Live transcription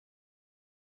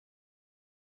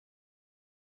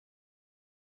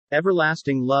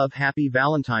Everlasting love. Happy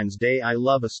Valentine's Day. I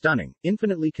love a stunning,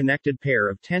 infinitely connected pair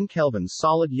of 10 Kelvin's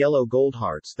solid yellow gold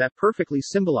hearts that perfectly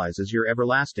symbolizes your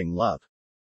everlasting love.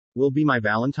 Will be my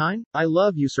Valentine? I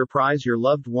love you. Surprise your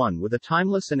loved one with a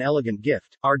timeless and elegant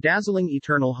gift, our dazzling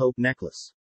Eternal Hope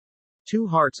necklace. 2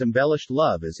 hearts embellished.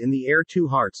 Love is in the air. 2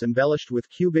 hearts embellished with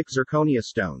cubic zirconia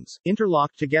stones,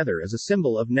 interlocked together as a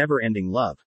symbol of never-ending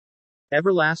love.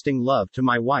 Everlasting love to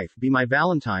my wife. Be my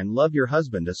Valentine. Love your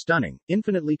husband. A stunning,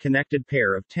 infinitely connected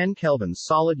pair of 10 Kelvin's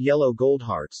solid yellow gold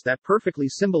hearts that perfectly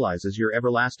symbolizes your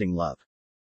everlasting love.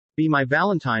 Be my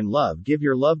Valentine. Love. Give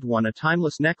your loved one a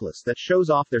timeless necklace that shows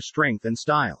off their strength and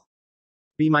style.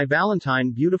 Be my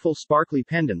Valentine. Beautiful sparkly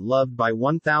pendant loved by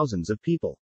thousands of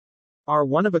people. Our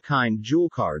one-of-a-kind jewel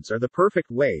cards are the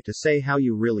perfect way to say how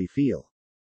you really feel.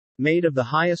 Made of the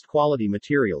highest quality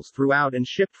materials throughout and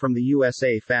shipped from the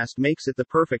USA fast makes it the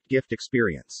perfect gift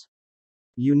experience.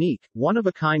 Unique,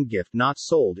 one-of-a-kind gift not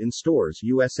sold in stores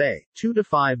USA. 2 to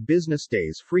 5 business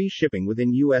days free shipping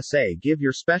within USA. Give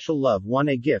your special loved one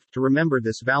a gift to remember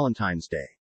this Valentine's Day.